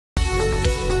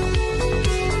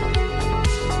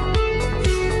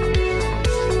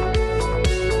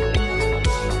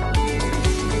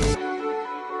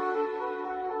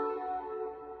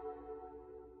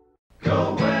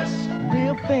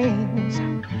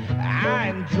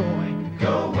enjoy.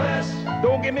 Go West.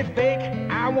 Don't give me fake,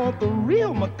 I want the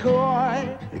real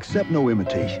McCoy. Accept no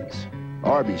imitations.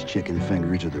 Arby's chicken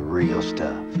fingers are the real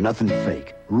stuff. Nothing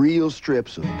fake. Real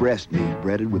strips of breast meat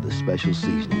breaded with a special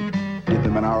seasoning. Dip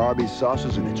them in our Arby's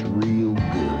sauces and it's real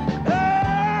good.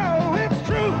 Oh, it's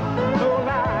true, no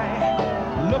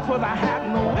lie. Look for the hat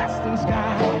in the western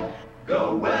sky.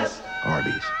 Go West.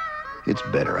 Arby's. It's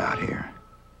better out here.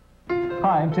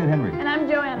 Hi, I'm Ted Henry. And I'm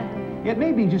Joanna. It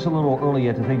may be just a little early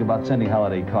yet to think about sending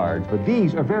holiday cards, but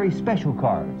these are very special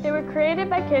cards. They were created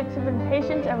by kids who've been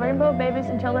patients at Rainbow Babies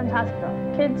and Children's Hospital.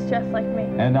 Kids just like me.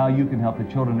 And now you can help the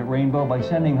children at Rainbow by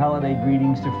sending holiday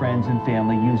greetings to friends and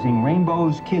family using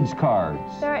Rainbow's Kids Cards.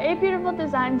 There are 8 beautiful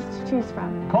designs to choose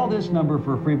from. Call this number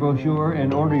for a free brochure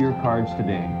and order your cards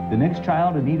today. The next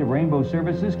child in need of Rainbow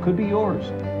services could be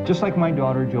yours, just like my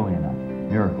daughter Joanna.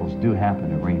 Miracles do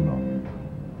happen at Rainbow.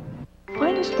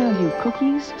 Finest value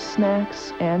cookies,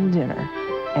 snacks, and dinner.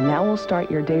 And now we'll start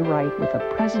your day right with a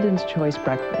President's Choice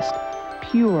breakfast.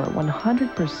 Pure,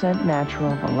 100%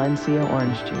 natural Valencia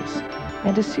orange juice.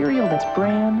 And a cereal that's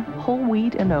bran, whole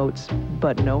wheat, and oats,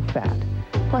 but no fat.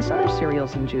 Plus other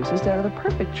cereals and juices that are the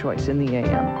perfect choice in the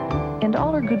AM. And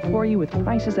all are good for you with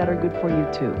prices that are good for you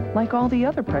too. Like all the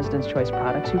other President's Choice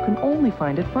products you can only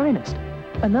find at Finest.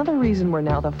 Another reason we're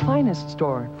now the finest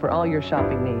store for all your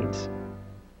shopping needs.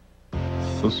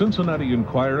 The Cincinnati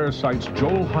Enquirer cites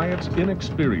Joel Hyatt's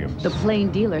inexperience. The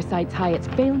Plain Dealer cites Hyatt's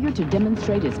failure to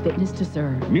demonstrate his fitness to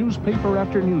serve. Newspaper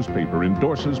after newspaper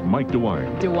endorses Mike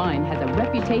DeWine. DeWine has a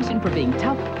reputation for being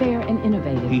tough, fair, and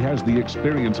innovative. He has the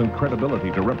experience and credibility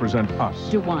to represent us.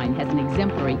 DeWine has an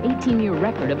exemplary 18-year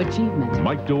record of achievement.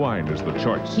 Mike DeWine is the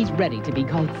choice. He's ready to be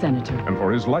called senator. And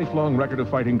for his lifelong record of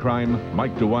fighting crime,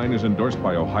 Mike DeWine is endorsed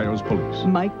by Ohio's police.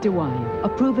 Mike DeWine, a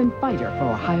proven fighter for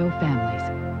Ohio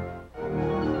families.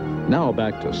 Now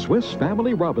back to Swiss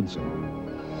Family Robinson.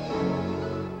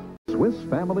 Swiss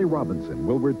Family Robinson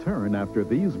will return after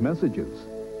these messages.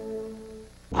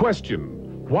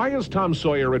 Question: why is Tom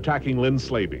Sawyer attacking Lynn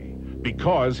Slaby?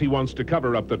 Because he wants to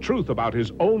cover up the truth about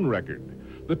his own record.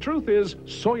 The truth is,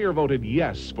 Sawyer voted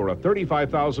yes for a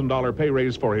 $35,000 pay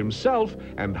raise for himself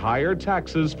and higher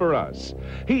taxes for us.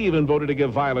 He even voted to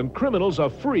give violent criminals a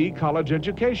free college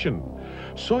education.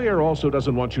 Sawyer also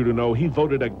doesn't want you to know he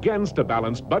voted against a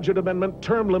balanced budget amendment,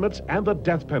 term limits, and the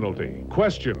death penalty.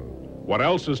 Question: what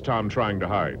else is Tom trying to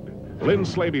hide? Lynn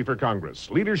Slaby for Congress.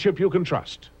 Leadership you can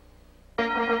trust.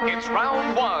 It's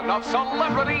round 1 of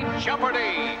Celebrity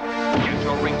Jeopardy! Get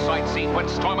your ringside seat when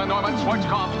Storm and Norman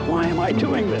Schwarzkopf... Why am I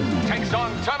doing this? ...takes on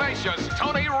tenacious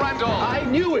Tony Randall. I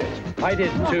knew it! I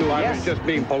did too. Yes. I was just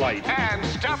being polite. And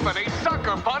Stephanie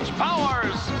Sucker Punch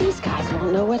Powers. These guys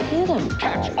won't know what hit them.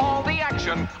 Catch all the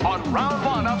action on round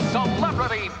 1 of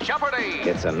Celebrity Jeopardy!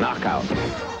 It's a knockout.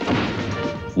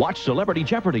 Watch Celebrity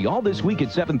Jeopardy all this week at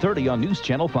 7:30 on News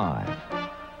Channel 5.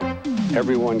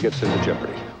 Everyone gets into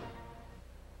Jeopardy.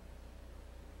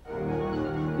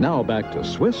 Now back to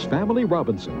Swiss Family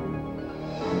Robinson.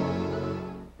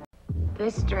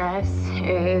 This dress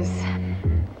is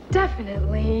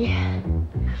definitely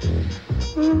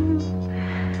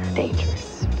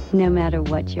dangerous. No matter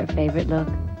what's your favorite look?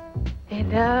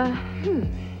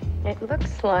 It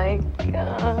looks like,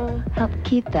 Help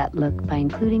keep that look by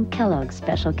including Kellogg's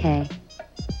Special K.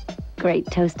 Great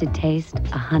toasted taste,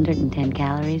 110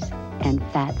 calories, and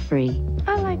fat-free.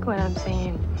 I like what I'm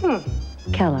seeing.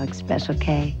 Kellogg's Special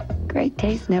K. Great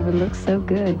taste never looks so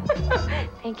good.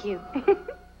 Thank you.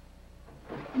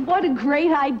 What a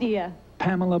great idea.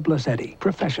 Pamela Blasetti,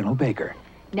 professional baker.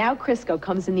 Now Crisco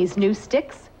comes in these new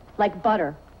sticks, like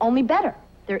butter, only better.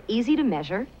 They're easy to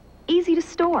measure, easy to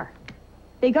store.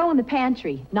 They go in the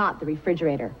pantry, not the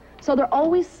refrigerator. So they're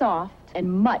always soft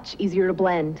and much easier to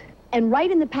blend. And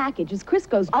right in the package is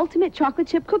Crisco's ultimate chocolate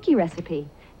chip cookie recipe.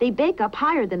 They bake up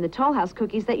higher than the Toll House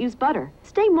cookies that use butter.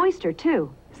 Stay moister,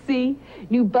 too. See?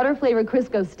 New butter-flavored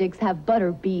Crisco sticks have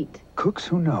butter beat. Cooks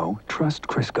who know trust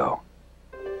Crisco.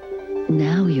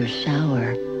 Now your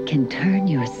shower can turn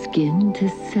your skin to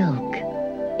silk.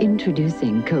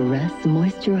 Introducing Caress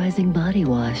Moisturizing Body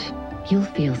Wash. You'll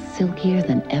feel silkier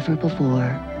than ever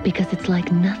before because it's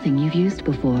like nothing you've used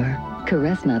before.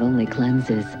 Caress not only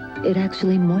cleanses, it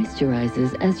actually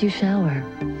moisturizes as you shower,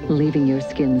 leaving your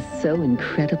skin so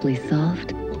incredibly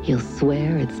soft, you'll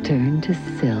swear it's turned to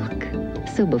silk.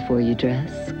 So before you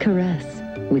dress, caress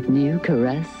with new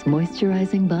Caress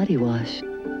Moisturizing Body Wash.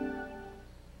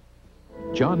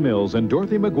 John Mills and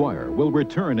Dorothy McGuire will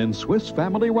return in Swiss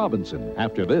Family Robinson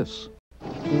after this.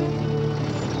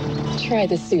 Try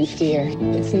the soup, dear.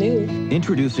 It's new.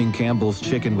 Introducing Campbell's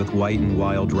chicken with white and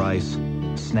wild rice,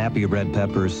 snappy red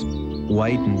peppers,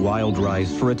 white and wild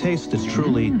rice for a taste that's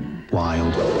truly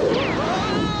wild.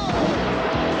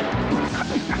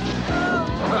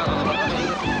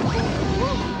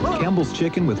 Campbell's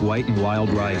chicken with white and wild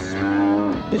rice.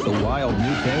 It's a wild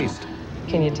new taste.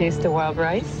 Can you taste the wild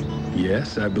rice?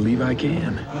 Yes, I believe I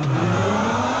can.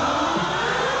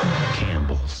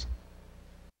 Campbell's.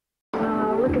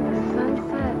 Oh, look at the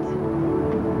sunset.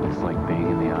 It's like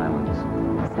being in the islands.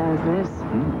 So is this.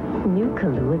 New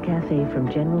Kahlua Cafe from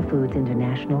General Foods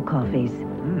International Coffees.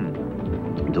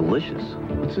 Delicious.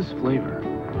 What's this flavor?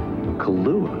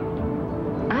 Kahlua.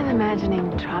 I'm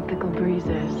imagining tropical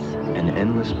breezes. And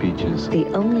endless beaches. The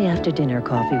only after-dinner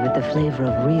coffee with the flavor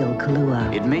of real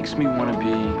Kahlua. It makes me want to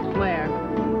be... Where?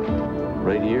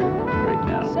 Right here, right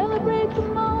now. Celebrate the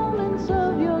moments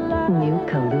of your life. New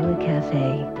Kahlua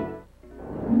Cafe.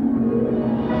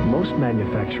 Most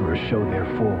manufacturers show their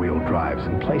four-wheel drives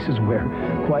in places where,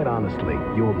 quite honestly,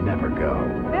 you'll never go.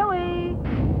 Billy!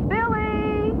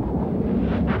 Billy!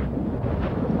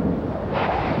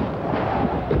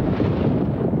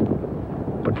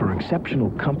 But for exceptional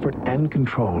comfort and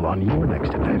control on your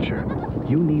next adventure,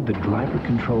 you need the driver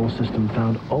control system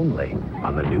found only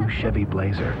on the new Chevy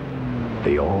Blazer.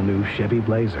 The all-new Chevy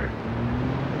Blazer.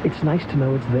 It's nice to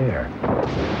know it's there.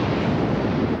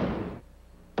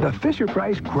 The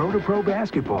Fisher-Price Grow to Pro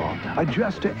basketball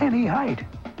adjusts to any height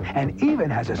and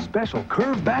even has a special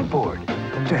curved backboard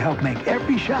to help make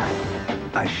every shot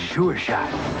a sure shot.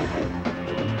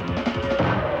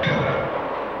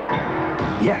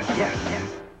 Yes, yes,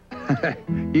 yes.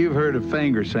 You've heard of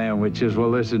finger sandwiches. Well,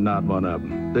 this is not one of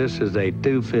them. This is a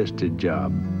two-fisted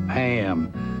job.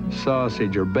 Ham,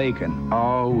 sausage, or bacon,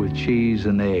 all with cheese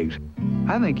and eggs.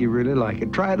 I think you really like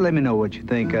it. Try it. Let me know what you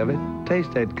think of it.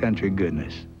 Taste that country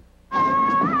goodness.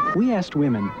 We asked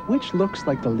women which looks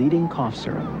like the leading cough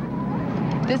syrup.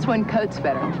 This one coats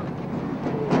better.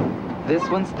 This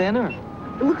one's thinner.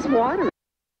 It looks watery.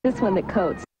 This one that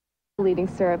coats. Leading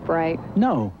syrup, right?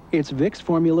 No, it's Vicks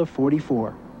Formula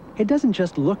 44. It doesn't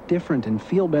just look different and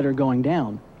feel better going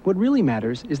down. What really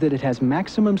matters is that it has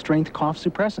maximum strength cough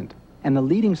suppressant, and the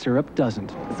leading syrup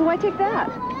doesn't. So why take that?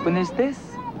 When there's this?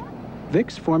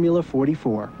 Vicks Formula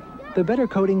 44. The better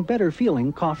coating, better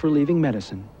feeling cough relieving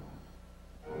medicine.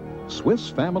 Swiss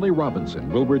Family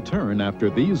Robinson will return after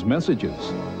these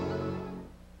messages.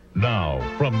 Now,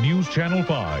 from News Channel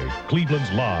 5, Cleveland's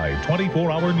live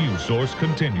 24-hour news source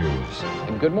continues.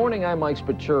 And good morning, I'm Mike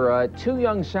Spatura. Two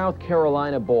young South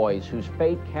Carolina boys whose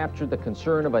fate captured the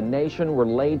concern of a nation were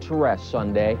laid to rest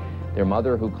Sunday. Their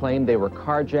mother, who claimed they were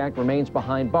carjacked, remains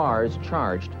behind bars,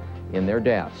 charged in their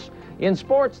deaths. In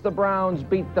sports, the Browns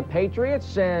beat the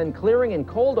Patriots, and clearing and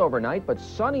cold overnight, but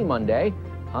sunny Monday,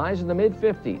 highs in the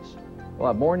mid-50s. We'll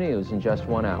have more news in just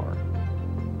 1 hour.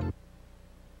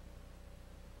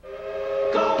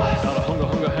 Got a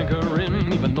hunger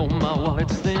hankering, even though my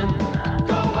wallet's thin.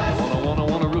 I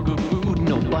wanna real good food,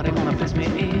 nobody gonna fix me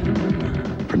in.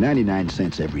 For 99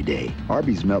 cents every day,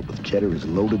 Arby's Melt with Cheddar is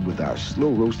loaded with our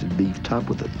slow-roasted beef topped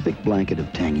with a thick blanket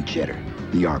of tangy cheddar.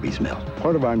 The Arby's Melt,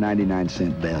 part of our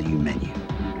 99-cent value menu.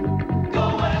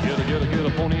 Get a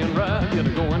pony and ride, get a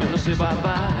going and say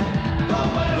bye-bye.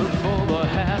 Look for the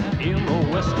hat in the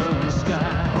western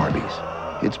sky.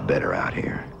 Arby's, it's better out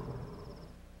here.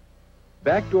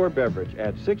 Backdoor Beverage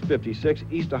at 656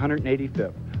 East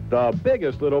 185th, the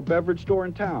biggest little beverage store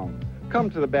in town. Come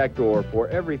to the Back Door for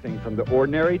everything from the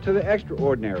ordinary to the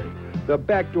extraordinary. The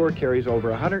Back Door carries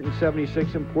over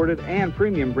 176 imported and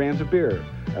premium brands of beer,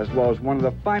 as well as one of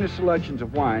the finest selections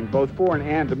of wine, both foreign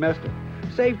and domestic.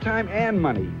 Save time and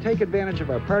money. Take advantage of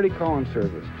our party calling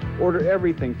service. Order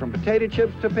everything from potato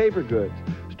chips to paper goods.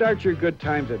 Start your good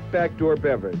times at Back Door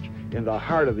Beverage in the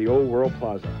heart of the Old World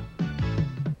Plaza.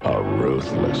 A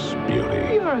ruthless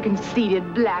beauty. You're a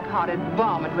conceited, black-hearted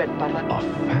varmint, Red Butler. A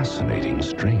fascinating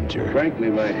stranger.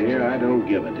 Frankly, my dear, I don't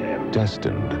give a damn.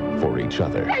 Destined for each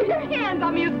other. Lay your hands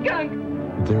on me, you skunk!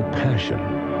 Their passion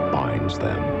binds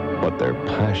them, but their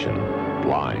passion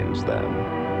blinds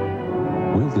them.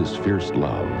 Will this fierce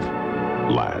love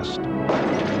last?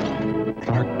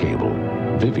 Clark Gable,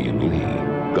 Vivian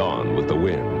Lee, Gone with the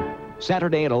Wind.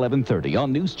 Saturday at 11:30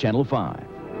 on News Channel 5.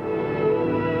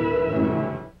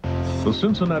 The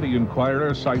Cincinnati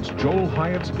Enquirer cites Joel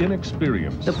Hyatt's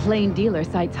inexperience. The Plain Dealer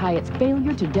cites Hyatt's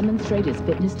failure to demonstrate his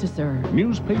fitness to serve.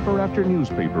 Newspaper after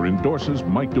newspaper endorses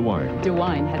Mike DeWine.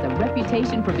 DeWine has a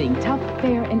reputation for being tough,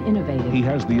 fair, and innovative. He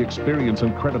has the experience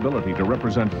and credibility to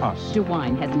represent us.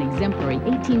 DeWine has an exemplary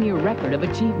 18-year record of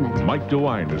achievement. Mike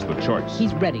DeWine is the choice.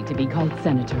 He's ready to be called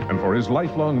senator. And for his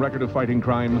lifelong record of fighting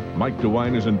crime, Mike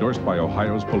DeWine is endorsed by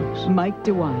Ohio's police. Mike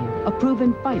DeWine, a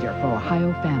proven fighter for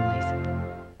Ohio families.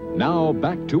 Now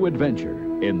back to adventure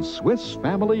in Swiss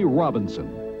Family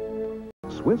Robinson.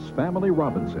 Swiss Family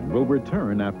Robinson will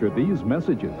return after these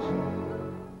messages.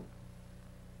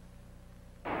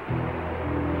 I'm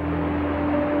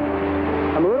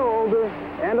a little older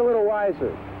and a little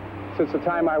wiser since the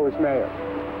time I was mayor.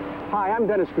 Hi, I'm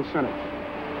Dennis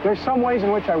Kucinich. There's some ways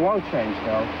in which I won't change,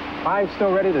 though. I'm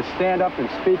still ready to stand up and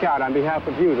speak out on behalf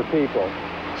of you, the people.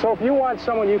 So if you want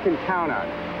someone you can count on,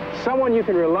 someone you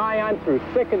can rely on through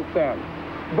thick and thin,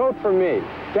 vote for me,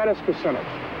 Dennis Kucinich,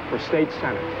 for State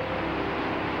Senate.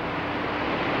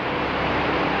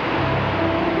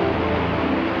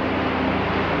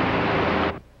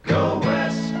 Go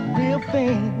West. Real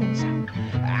things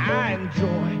I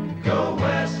enjoy. Go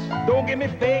West. Don't give me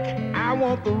fake, I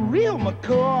want the real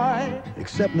McCoy.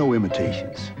 Accept no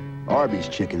imitations. Arby's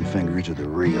chicken fingers are the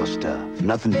real stuff.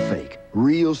 Nothing fake.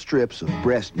 Real strips of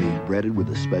breast meat breaded with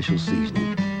a special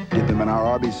seasoning. Dip them in our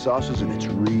Arby's sauces and it's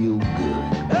real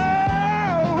good.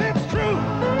 Oh, it's true,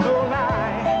 no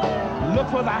lie. Look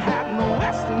for the hat in the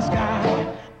western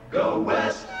sky. Go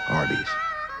West. Arby's.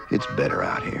 It's better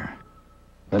out here.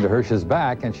 Linda Hirsch is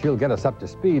back, and she'll get us up to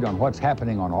speed on what's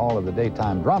happening on all of the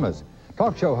daytime dramas.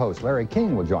 Talk show host Larry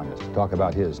King will join us to talk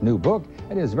about his new book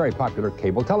and his very popular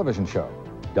cable television show.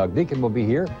 Doug Deacon will be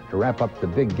here to wrap up the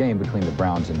big game between the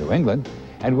Browns and New England,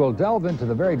 and we'll delve into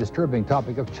the very disturbing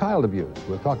topic of child abuse.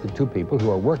 We'll talk to two people who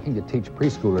are working to teach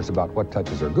preschoolers about what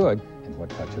touches are good and what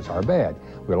touches are bad.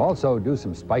 We'll also do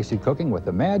some spicy cooking with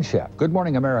the Mad Chef. Good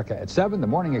Morning America at 7, The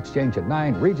Morning Exchange at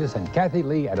 9, Regis and Kathy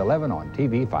Lee at 11 on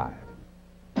TV 5.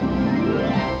 3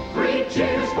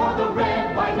 cheers for the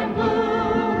red, white, and blue.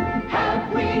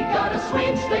 Have we got a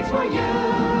sweepstakes for you?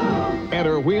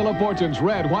 Enter Wheel of Fortune's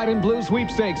red, white, and blue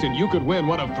sweepstakes, and you could win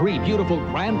one of 3 beautiful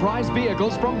grand prize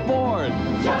vehicles from Ford.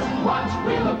 Just watch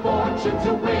Wheel of Fortune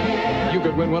to win. You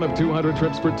could win one of 200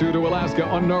 trips for 2 to Alaska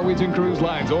on Norwegian Cruise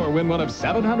Lines, or win one of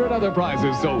 700 other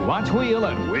prizes. So watch Wheel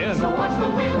and win. So watch the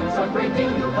wheel, it's a great deal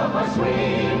of a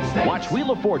sweepstakes. Watch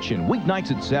Wheel of Fortune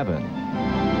weeknights at 7.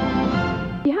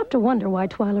 You have to wonder why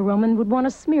Twyla Roman would want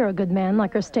to smear a good man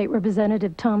like her state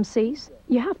representative Tom Cease.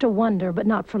 You have to wonder, but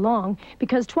not for long,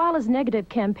 because Twyla's negative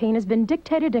campaign has been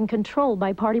dictated and controlled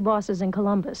by party bosses in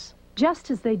Columbus,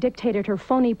 just as they dictated her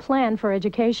phony plan for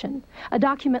education, a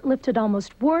document lifted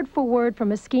almost word for word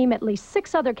from a scheme at least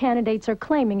 6 other candidates are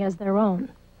claiming as their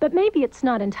own. But maybe it's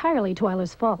not entirely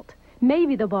Twyla's fault.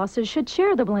 Maybe the bosses should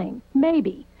share the blame.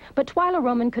 Maybe. But Twyla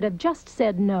Roman could have just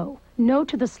said no. No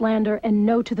to the slander and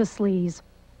no to the sleaze.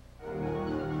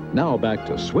 Now back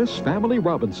to Swiss Family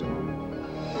Robinson.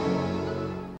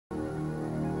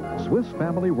 Swiss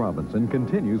Family Robinson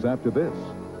continues after this.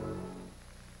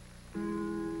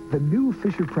 The new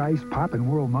Fisher-Price Pop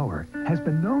and Whirl mower has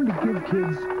been known to give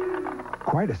kids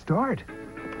quite a start.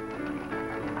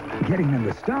 Getting them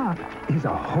to stop is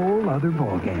a whole other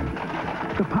ballgame.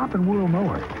 The Pop and Whirl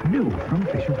mower, new from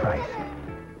Fisher-Price.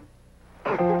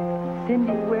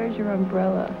 Cindy, where's your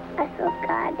umbrella? I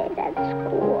forgot it at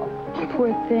school.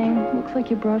 Poor thing. Looks like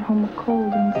you brought home a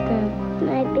cold instead.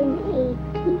 I've been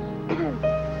achy.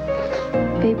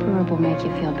 Vapor Rub will make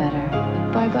you feel better.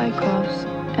 Bye-bye coughs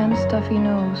and stuffy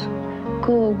nose.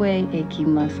 Go away, achy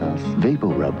muscles. Vapor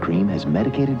Rub cream has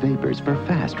medicated vapors for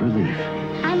fast relief.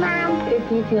 Hi, Mom.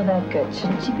 If you feel that good,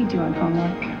 shouldn't you be doing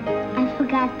homework? I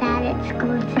forgot that at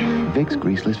school, too. Vicks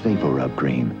Greaseless Vapor Rub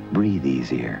cream. Breathe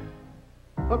easier.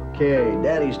 Okay,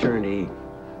 Daddy's turn to eat.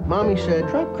 Mommy said,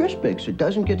 try Crispix. It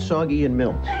doesn't get soggy in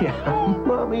milk. Yeah,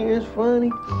 Mommy is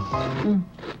funny.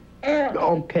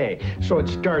 Okay, so it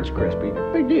starts crispy.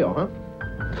 Big deal, huh?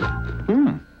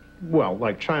 Well,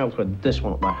 like childhood, this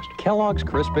won't last. Kellogg's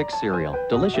Crispix cereal.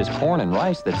 Delicious corn and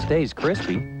rice that stays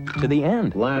crispy to the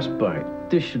end. Last bite.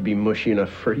 This should be mushy enough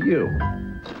for you.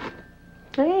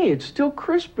 Hey, it's still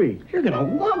crispy. You're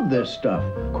gonna love this stuff.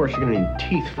 Of course, you're gonna need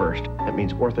teeth first. That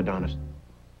means orthodontist.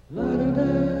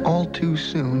 All too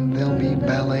soon, there'll be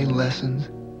ballet lessons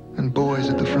and boys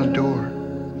at the front door.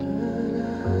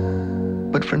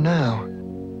 But for now,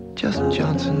 just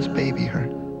Johnson's Baby Her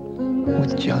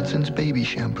with Johnson's Baby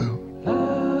Shampoo.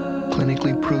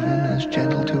 Clinically proven as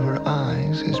gentle to her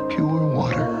eyes as pure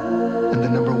water and the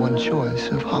 #1 choice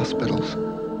of hospitals.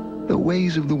 The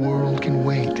ways of the world can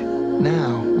wait.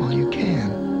 Now, while you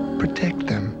can, protect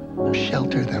them,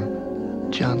 shelter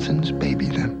them. Johnson's Baby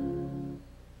them.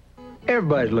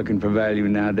 Everybody's looking for value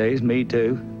nowadays, me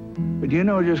too. But you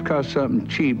know, just because something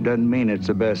cheap doesn't mean it's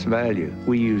the best value.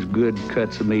 We use good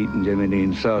cuts of meat and Jimmy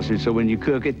Dean sausage, so when you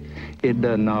cook it, it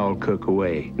doesn't all cook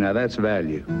away. Now that's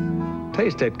value.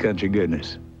 Taste that country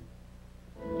goodness.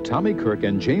 Tommy Kirk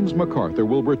and James MacArthur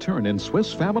will return in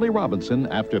Swiss Family Robinson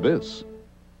after this.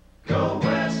 Go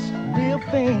West. real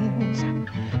things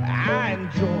I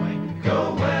enjoy.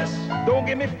 Go West. Don't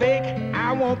give me fake,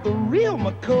 I want the real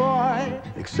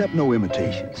McCoy. Accept no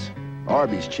imitations.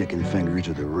 Arby's chicken fingers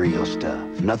are the real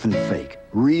stuff. Nothing fake.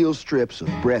 Real strips of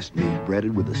breast meat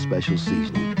breaded with a special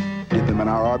seasoning. Dip them in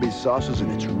our Arby's sauces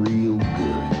and it's real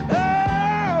good.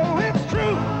 Oh, it's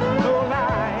true, no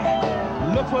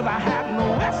lie. Look for the hat in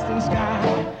the western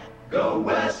sky. Go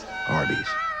West. Arby's.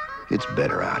 It's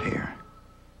better out here.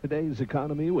 Today's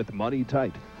economy with money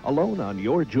tight. A loan on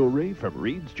your jewelry from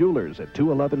Reed's Jewelers at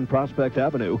 211 Prospect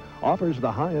Avenue offers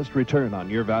the highest return on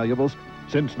your valuables.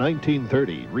 Since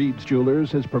 1930, Reed's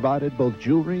Jewelers has provided both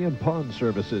jewelry and pawn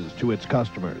services to its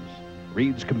customers.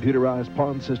 Reed's computerized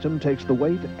pawn system takes the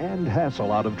weight and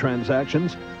hassle out of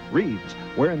transactions. Reed's,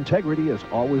 where integrity is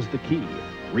always the key.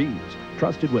 Reed's,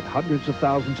 trusted with hundreds of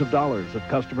thousands of dollars of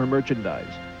customer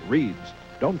merchandise. Reed's,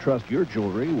 don't trust your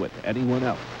jewelry with anyone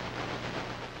else.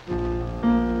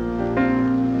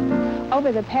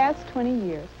 Over the past 20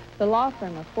 years, the law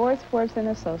firm of Forrest, Forbes &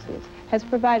 Associates has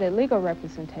provided legal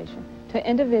representation to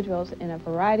individuals in a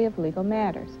variety of legal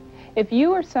matters. If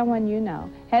you or someone you know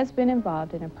has been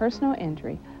involved in a personal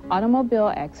injury,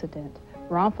 automobile accident,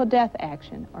 wrongful death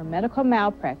action, or medical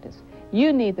malpractice,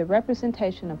 you need the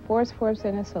representation of Forrest, Forbes &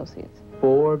 Associates.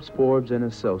 Forbes, Forbes &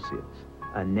 Associates.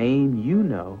 A name you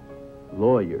know,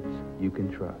 lawyers you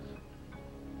can trust.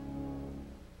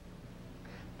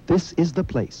 This is the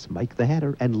place. Mike the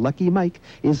Hatter and Lucky Mike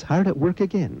is hard at work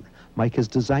again. Mike has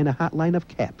designed a hotline of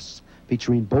caps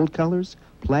featuring bold colors,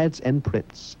 plaids, and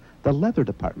prints. The leather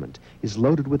department is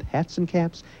loaded with hats and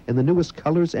caps in the newest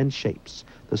colors and shapes.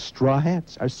 The straw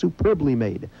hats are superbly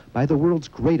made by the world's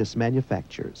greatest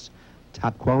manufacturers.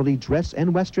 Top quality dress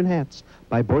and western hats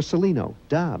by Borsalino,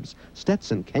 Dobbs,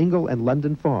 Stetson, Kangol, and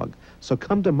London Fog. So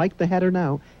come to Mike the Hatter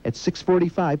now at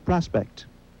 645 Prospect.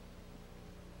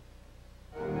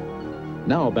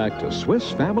 Now back to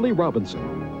Swiss Family Robinson.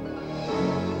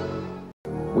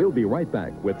 We'll be right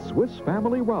back with Swiss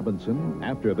Family Robinson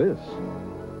after this.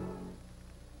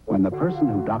 When the person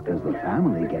who doctors the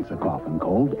family gets a cough and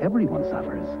cold, everyone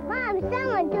suffers. Mom,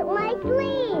 someone took my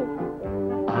sleeve.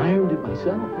 I earned it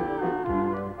myself.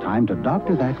 Time to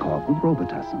doctor that cough with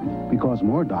Robitussin, because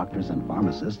more doctors and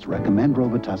pharmacists recommend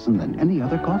Robitussin than any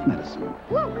other cough medicine.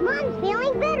 Look, Mom's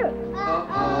feeling better.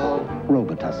 Uh-oh.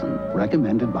 Robitussin,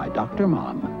 recommended by Dr.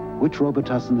 Mom. Which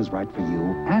Robitussin is right for you?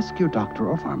 Ask your doctor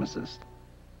or pharmacist.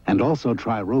 And also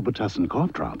try Robitussin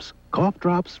cough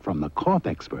drops from the cough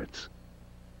experts.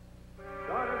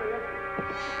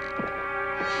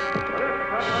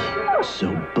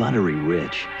 So buttery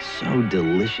rich, so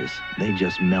delicious, they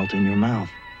just melt in your mouth.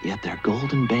 Yet they're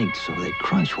golden baked so they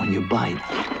crunch when you bite.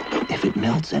 If it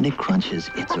melts and it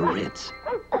crunches, it's a Ritz.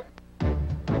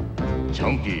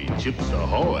 Chunky Chips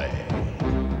Ahoy!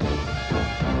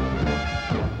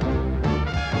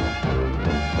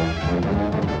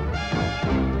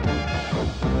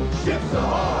 Chips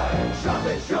Ahoy!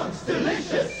 Chocolate chunks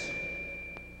delicious!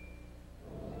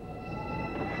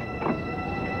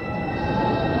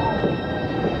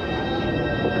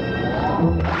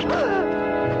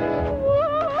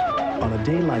 On a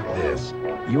day like this,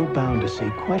 you're bound to see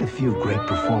quite a few great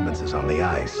performances on the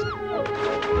ice.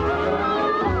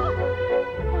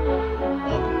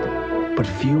 But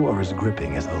few are as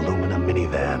gripping as the Lumina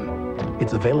minivan.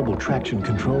 Its available traction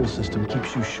control system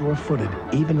keeps you sure-footed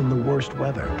even in the worst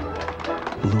weather.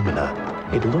 Lumina.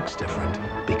 It looks different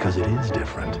because it is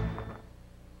different.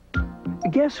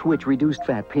 Guess which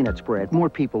reduced-fat peanut spread more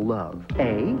people love?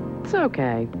 A, it's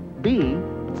okay. B,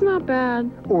 it's not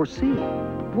bad. Or C?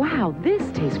 Wow,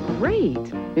 this tastes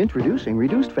great. Introducing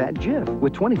reduced-fat Jif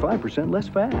with 25% less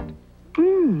fat.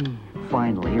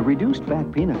 Finally, a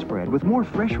reduced-fat peanut spread with more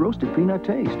fresh roasted peanut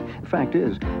taste. Fact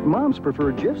is, moms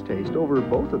prefer Jif's taste over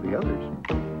both of the others.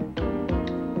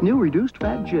 New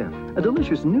reduced-fat Jif, a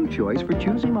delicious new choice for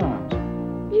choosy moms.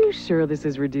 You sure this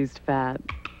is reduced fat?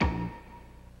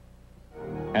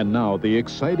 And now the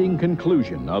exciting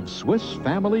conclusion of Swiss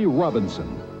Family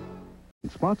Robinson.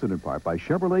 Sponsored in part by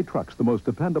Chevrolet Trucks, the most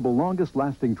dependable,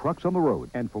 longest-lasting trucks on the road.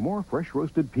 And for more fresh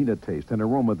roasted peanut taste and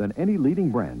aroma than any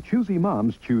leading brand, choosy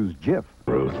moms choose Jif.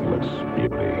 Ruthless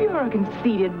beauty. You're a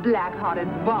conceited, black-hearted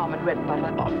vomit, Red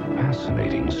Butler. A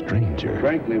fascinating stranger.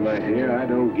 Frankly, my dear, I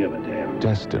don't give a damn.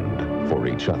 Destined for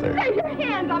each other. Take your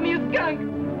hands on me, you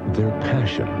skunk! Their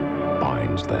passion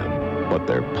binds them, but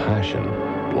their passion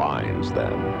blinds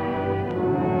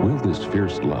them. Will this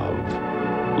fierce love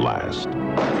last?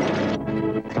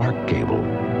 Clark Gable,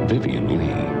 Vivian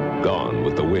Lee, Gone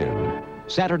with the Wind.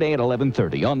 Saturday at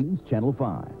 11:30 on Channel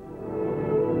 5.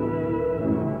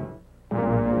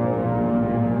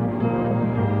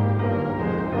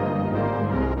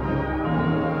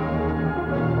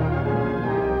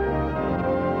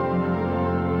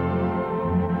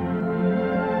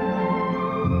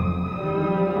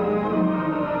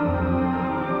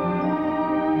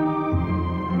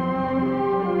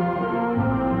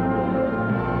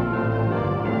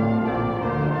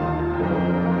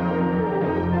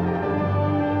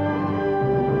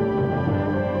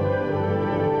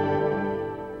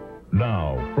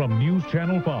 News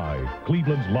Channel 5,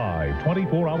 Cleveland's live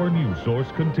 24-hour news source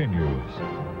continues.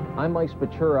 I'm Mike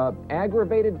Spatura.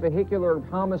 Aggravated vehicular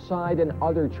homicide and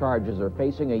other charges are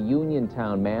facing a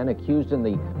Uniontown man accused in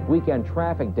the weekend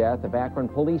traffic death of Akron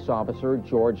police officer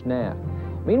George Knapp.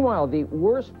 Meanwhile, the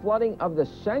worst flooding of the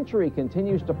century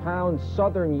continues to pound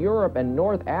southern Europe and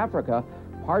North Africa.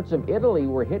 Parts of Italy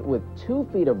were hit with 2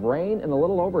 feet of rain in a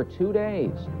little over 2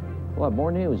 days. We'll have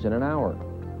more news in an hour.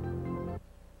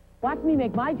 Watch me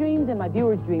make my dreams and my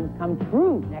viewers' dreams come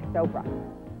true next Oprah.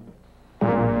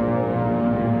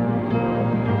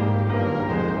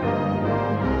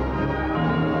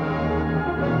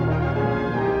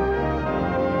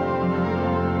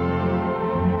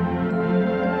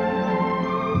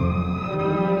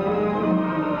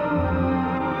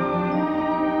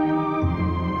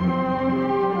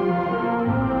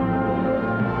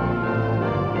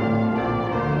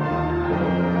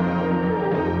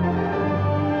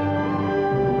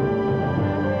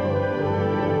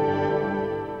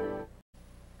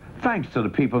 Thanks to the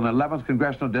people in the 11th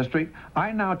Congressional District,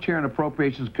 I now chair an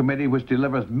appropriations committee which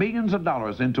delivers millions of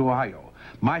dollars into Ohio.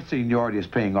 My seniority is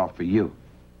paying off for you.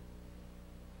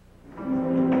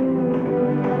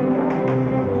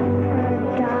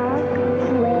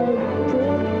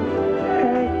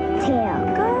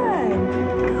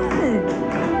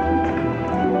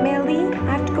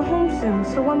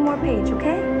 So one more page,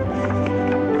 okay?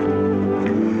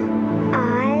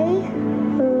 I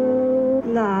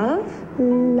love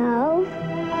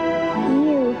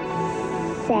you,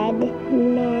 said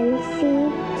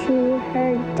Nancy to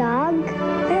her dog.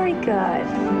 Very good.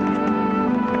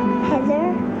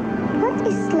 Heather, what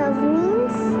does love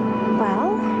means?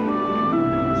 Well,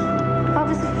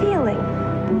 love is a feeling.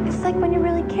 It's like when you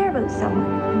really care about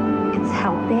someone. It's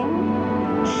helping,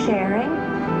 sharing,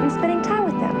 and spending time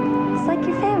with them. It's like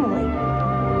your family.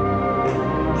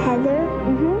 Heather,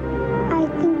 I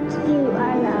think you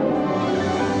are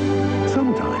love.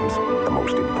 Sometimes the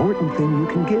most important thing you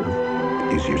can give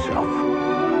is yourself.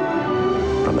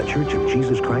 From the Church of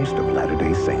Jesus Christ of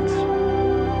Latter-day Saints.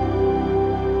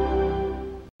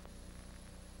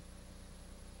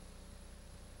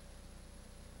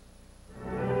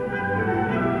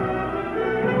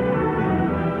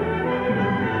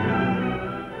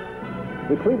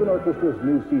 The Cleveland Orchestra's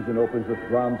new season opens with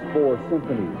Brahms' 4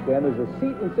 symphonies, and there's a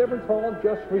seat in Severance Hall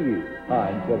just for you.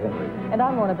 I'm Ted Henry. And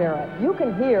I'm Rona Barrett. You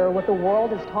can hear what the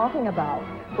world is talking about.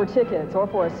 For tickets or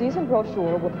for a season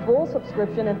brochure with full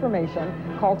subscription information,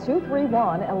 call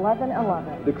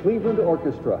 231-1111. The Cleveland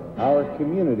Orchestra, our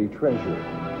community treasure.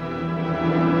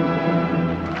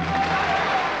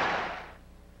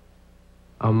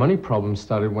 Our money problem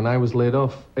started when I was laid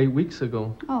off 8 weeks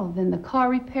ago. Oh, then the car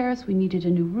repairs, we needed a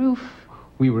new roof.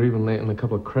 We were even late on a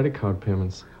couple of credit card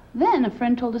payments. Then a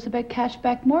friend told us about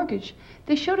cashback mortgage.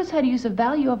 They showed us how to use the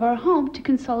value of our home to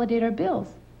consolidate our bills.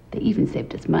 They even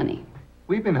saved us money.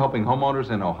 We've been helping homeowners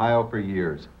in Ohio for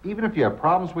years. Even if you have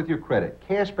problems with your credit,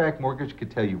 Cashback Mortgage could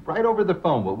tell you right over the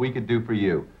phone what we could do for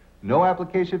you. No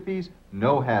application fees,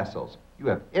 no hassles. You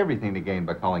have everything to gain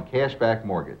by calling Cashback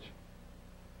Mortgage.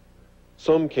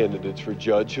 Some candidates for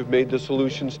judge have made the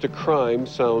solutions to crime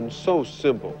sound so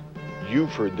simple.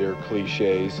 You've heard their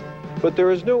cliches, but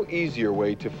there is no easier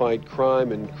way to fight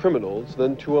crime and criminals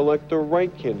than to elect the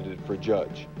right candidate for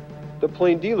judge. The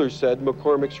Plain Dealer said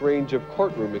McCormick's range of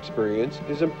courtroom experience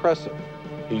is impressive.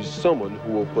 He's someone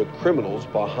who will put criminals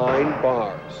behind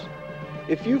bars.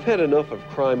 If you've had enough of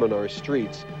crime on our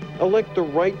streets, elect the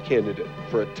right candidate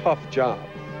for a tough job.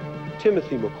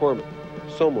 Timothy McCormick,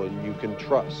 someone you can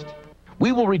trust.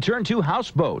 We will return to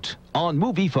Houseboat on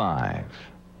Movie 5.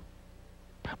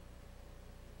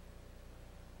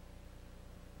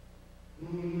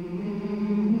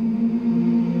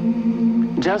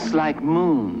 Just like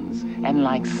moons and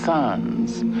like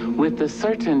suns, with the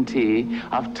certainty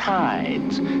of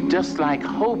tides, just like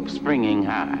hope springing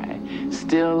high,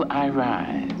 still I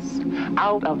rise.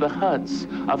 Out of the huts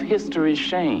of history's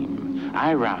shame,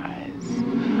 I rise.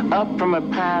 Up from a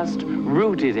past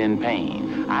rooted in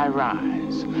pain, I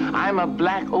rise. I'm a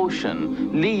black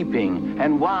ocean, leaping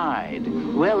and wide,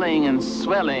 welling and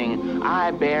swelling, I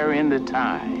bear in the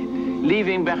tide.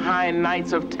 Leaving behind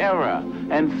nights of terror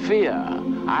and fear,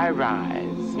 I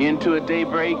rise. Into a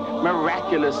daybreak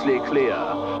miraculously clear,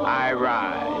 I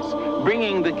rise.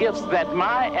 Bringing the gifts that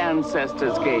my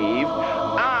ancestors gave,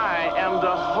 I am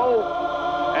the hope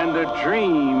and the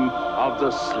dream of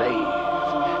the slave.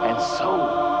 And so,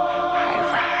 I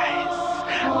rise,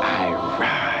 I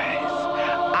rise,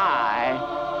 I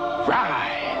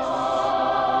rise.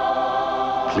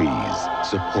 Please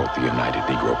support the United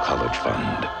Negro College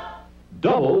Fund.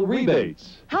 double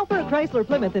rebates. Halpert Chrysler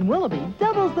Plymouth in Willoughby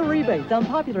doubles the rebates on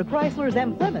popular Chryslers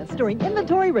and Plymouths during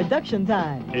inventory reduction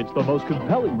time. It's the most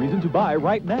compelling reason to buy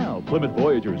right now. Plymouth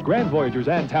Voyagers, Grand Voyagers,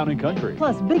 and Town & Country.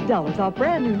 Plus big dollars off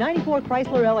brand new 94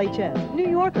 Chrysler LHS, New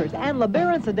Yorkers, and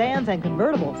LeBaron sedans and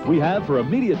convertibles. We have for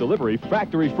immediate delivery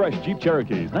factory fresh Jeep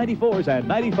Cherokees, 94s and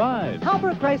 95s.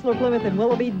 Halpert Chrysler Plymouth in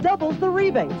Willoughby doubles the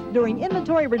rebates during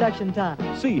inventory reduction time.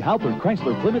 See Halpert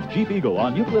Chrysler Plymouth Jeep Eagle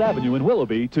on Euclid Avenue in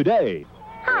Willoughby today.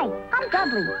 Hi, I'm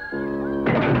Dudley.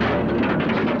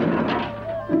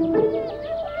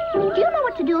 Do you know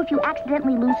what to do if you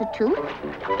accidentally lose a tooth?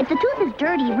 If the tooth is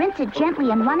dirty, rinse it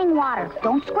gently in running water.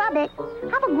 Don't scrub it.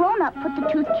 Have a grown-up put the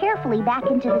tooth carefully back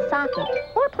into the socket.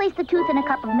 Or place the tooth in a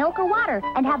cup of milk or water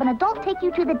and have an adult take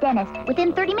you to the dentist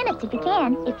within 30 minutes if you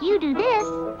can. If you do this,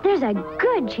 there's a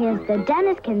good chance the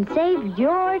dentist can save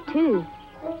your tooth.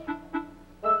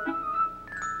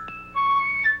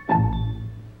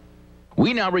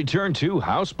 We now return to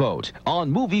Houseboat on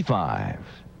Movie 5.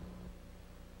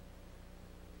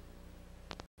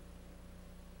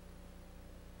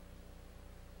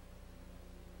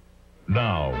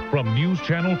 Now, from News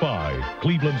Channel 5,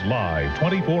 Cleveland's live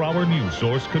 24-hour news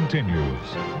source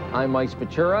continues. I'm Mike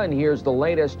Spatura, and here's the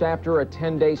latest. After a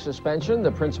 10-day suspension,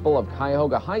 the principal of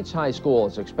Cuyahoga Heights High School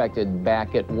is expected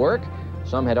back at work.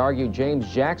 Some had argued James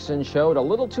Jackson showed a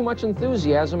little too much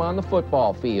enthusiasm on the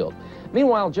football field.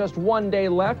 Meanwhile, just one day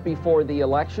left before the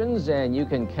elections, and you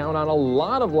can count on a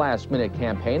lot of last-minute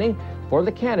campaigning for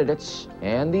the candidates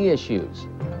and the issues.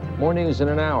 More news in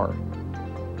an hour.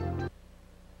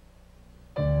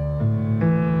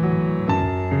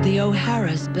 The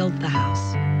O'Haras built the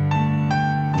house.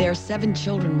 Their 7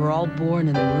 children were all born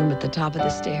in the room at the top of the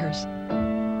stairs.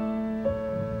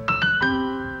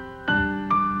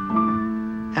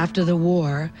 After the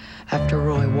war, after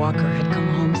Roy Walker had come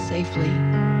home safely,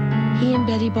 he and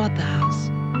Betty bought the house.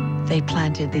 They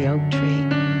planted the oak tree.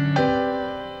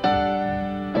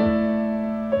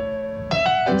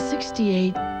 In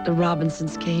 '68, the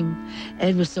Robinsons came.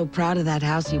 Ed was so proud of that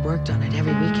house, he worked on it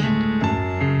every weekend.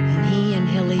 And he and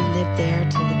Hilly lived there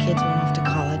till the kids went off to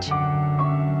college.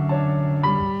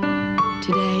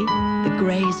 Today, the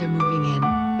Grays are moving in.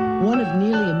 One of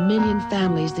nearly 1 million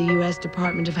families the U.S.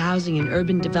 Department of Housing and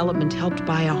Urban Development helped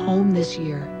buy a home this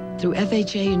year through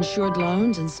FHA-insured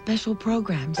loans and special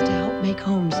programs to help make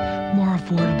homes more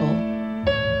affordable.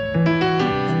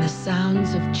 And the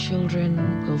sounds of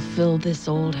children will fill this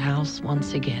old house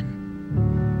once again.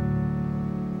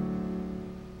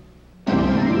 3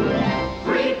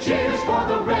 cheers for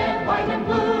the red, white, and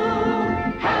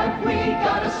blue. Have we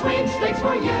got a sweepstakes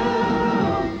for you?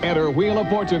 Enter Wheel of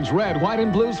Fortune's red, white,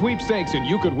 and blue sweepstakes, and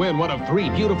you could win one of 3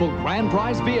 beautiful grand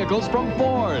prize vehicles from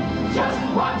Ford. Just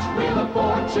watch Wheel of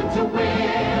Fortune to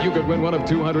win. You could win one of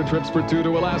 200 trips for 2 to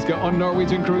Alaska on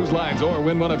Norwegian Cruise Lines, or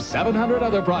win one of 700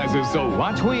 other prizes. So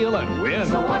watch Wheel and win.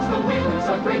 So watch the wheel, it's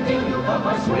a great deal of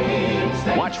our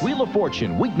sweepstakes. Watch Wheel of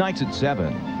Fortune weeknights at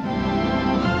 7.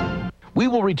 We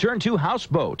will return to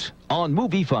Houseboat on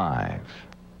Movie 5.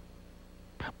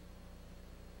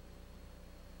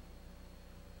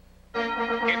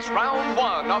 It's round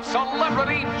 1 of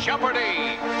Celebrity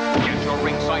Jeopardy! Get your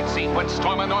ringside seat when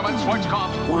Stormin' Norman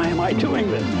Schwarzkopf... Why am I doing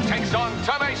this? ...takes on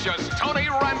tenacious Tony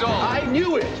Randall. I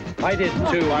knew it! I did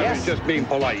too. Yes. I was just being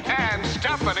polite. And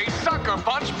Stephanie Sucker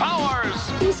Punch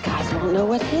Powers. These guys don't know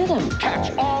what hit them.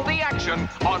 Catch all the action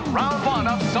on round 1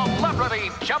 of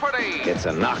Celebrity Jeopardy! It's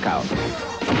a knockout.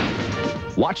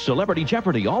 Watch Celebrity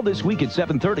Jeopardy all this week at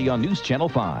 7:30 on News Channel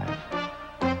 5.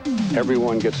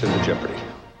 Everyone gets into jeopardy.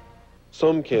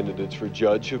 Some candidates for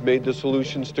judge have made the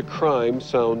solutions to crime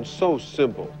sound so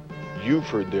simple. You've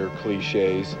heard their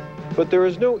cliches, but there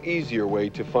is no easier way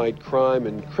to fight crime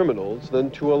and criminals than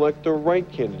to elect the right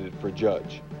candidate for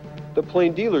judge. The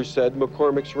Plain Dealer said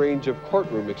McCormick's range of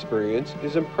courtroom experience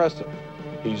is impressive.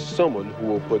 He's someone who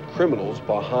will put criminals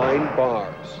behind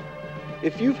bars.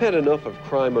 If you've had enough of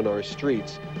crime on our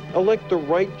streets, elect the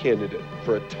right candidate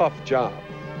for a tough job.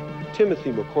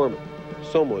 Timothy McCormick,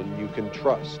 someone you can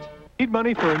trust. Need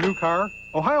money for a new car?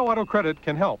 Ohio Auto Credit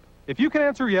can help. If you can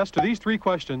answer yes to these 3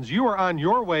 questions, you are on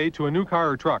your way to a new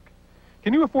car or truck.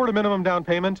 Can you afford a minimum down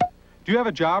payment? Do you have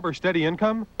a job or steady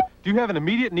income? Do you have an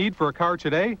immediate need for a car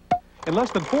today? In less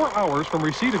than 4 hours from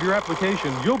receipt of your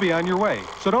application, you'll be on your way.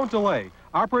 So don't delay.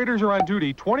 Operators are on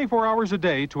duty 24 hours a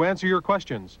day to answer your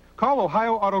questions. Call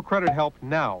Ohio Auto Credit Help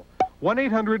now.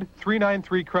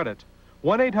 1-800-393-CREDIT.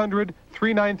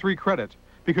 1-800-393-CREDIT.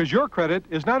 Because your credit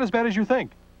is not as bad as you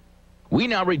think. We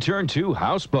now return to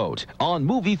Houseboat on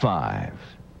Movie 5.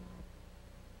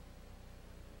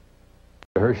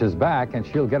 Hirsch is back, and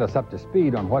she'll get us up to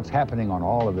speed on what's happening on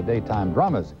all of the daytime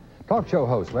dramas. Talk show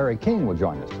host Larry King will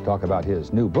join us to talk about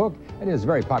his new book and his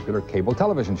very popular cable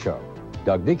television show.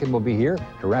 Doug Deacon will be here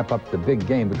to wrap up the big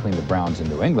game between the Browns and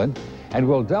New England. And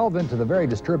we'll delve into the very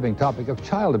disturbing topic of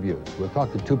child abuse. We'll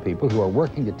talk to two people who are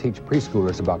working to teach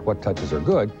preschoolers about what touches are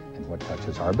good and what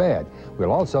touches are bad.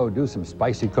 We'll also do some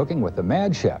spicy cooking with the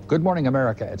Mad Chef. Good Morning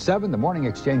America at 7, The Morning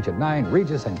Exchange at 9,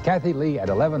 Regis and Kathy Lee at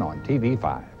 11 on TV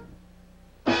 5.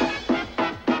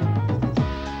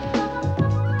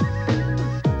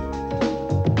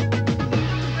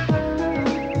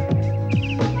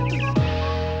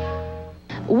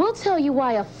 We'll tell you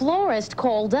why a florist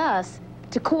called us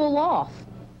to cool off.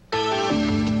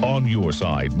 On Your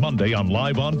Side, Monday on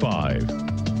Live on 5.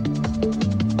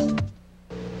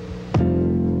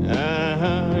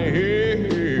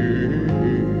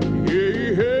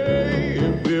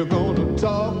 If we're gonna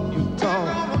talk, you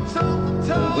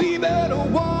talk. We better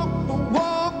walk the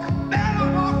walk.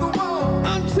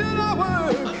 Until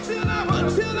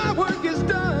our work is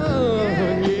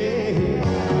done.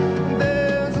 Yeah.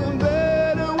 There's a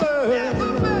better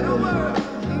world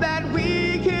that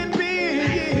we can be.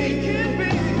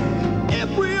 If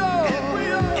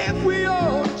we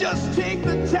all just take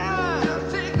the time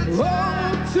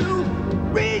to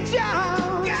reach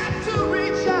out. Got to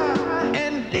reach out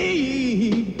and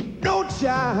leave no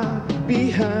child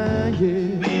behind.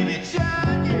 Yeah. Baby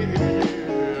child,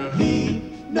 yeah. Leave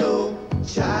no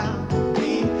child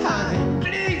behind.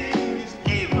 Please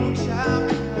leave no child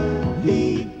behind.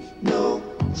 Leave no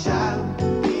child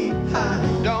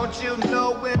behind. Don't you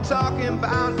know we're talking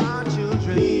about